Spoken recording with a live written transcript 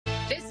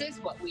is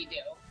what we do.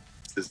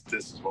 This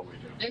is what we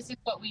do. This is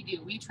what we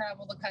do. We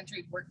travel the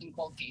country working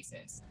cold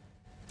cases.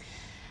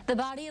 The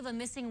body of a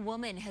missing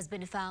woman has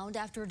been found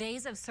after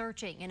days of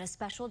searching in a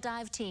special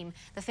dive team.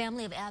 The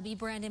family of Abby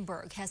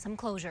Brandenburg has some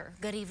closure.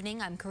 Good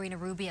evening, I'm Karina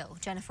Rubio.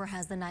 Jennifer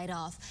has the night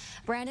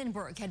off.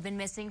 Brandenburg had been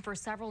missing for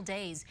several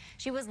days.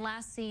 She was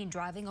last seen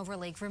driving over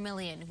Lake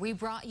Vermilion. We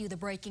brought you the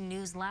breaking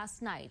news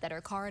last night that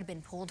her car had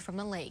been pulled from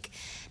the lake.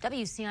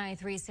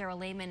 WCIA3's Sarah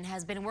Lehman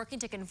has been working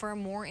to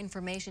confirm more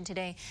information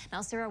today.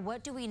 Now, Sarah,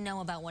 what do we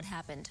know about what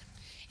happened?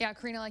 Yeah,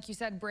 Karina, like you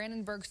said,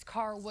 Brandenburg's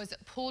car was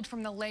pulled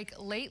from the lake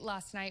late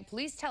last night.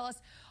 Police tell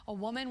us a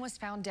woman was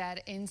found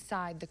dead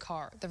inside the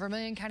car. The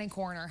Vermilion County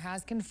coroner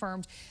has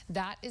confirmed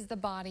that is the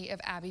body of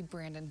Abby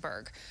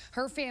Brandenburg.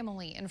 Her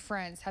family and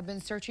friends have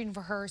been searching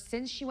for her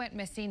since she went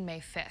missing May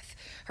 5th.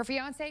 Her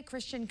fiance,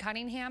 Christian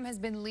Cunningham, has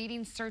been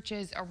leading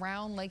searches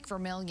around Lake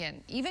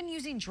Vermilion, even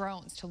using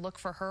drones to look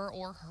for her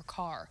or her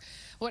car.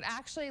 What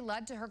actually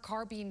led to her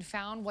car being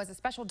found was a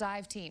special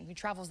dive team who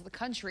travels the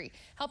country,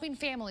 helping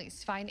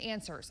families find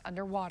answers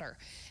underwater.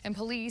 And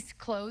police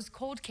close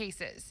cold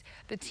cases.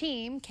 The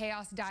team,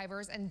 Chaos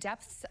Divers and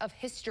Depths of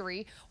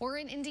History, were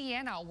in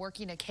Indiana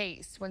working a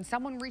case when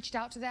someone reached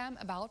out to them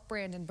about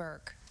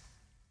Brandenburg.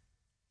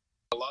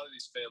 A lot of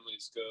these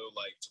families go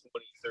like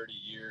 20, 30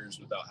 years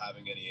without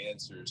having any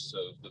answers. So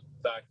the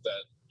fact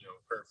that,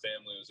 her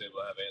family was able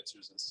to have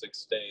answers in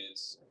 6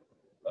 days,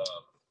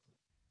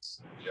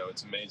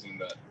 it's amazing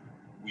that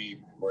we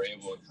were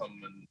able to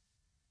come and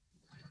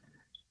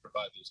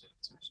provide these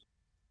answers.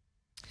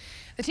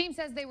 The team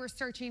says they were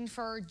searching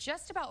for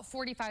just about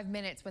 45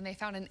 minutes when they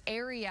found an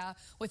area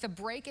with a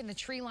break in the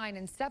tree line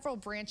and several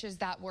branches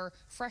that were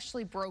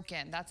freshly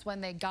broken. That's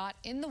when they got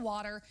in the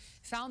water,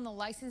 found the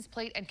license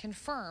plate, and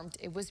confirmed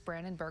it was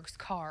Brandenburg's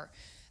car.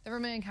 The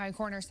Vermilion County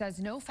coroner says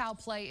no foul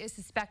play is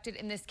suspected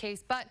in this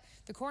case, but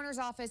the coroner's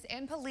office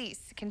and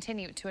police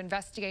continue to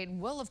investigate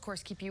and will, of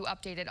course, keep you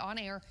updated on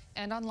air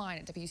and online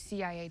at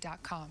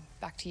WCIA.com.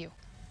 Back to you.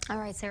 All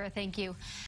right, Sarah, thank you.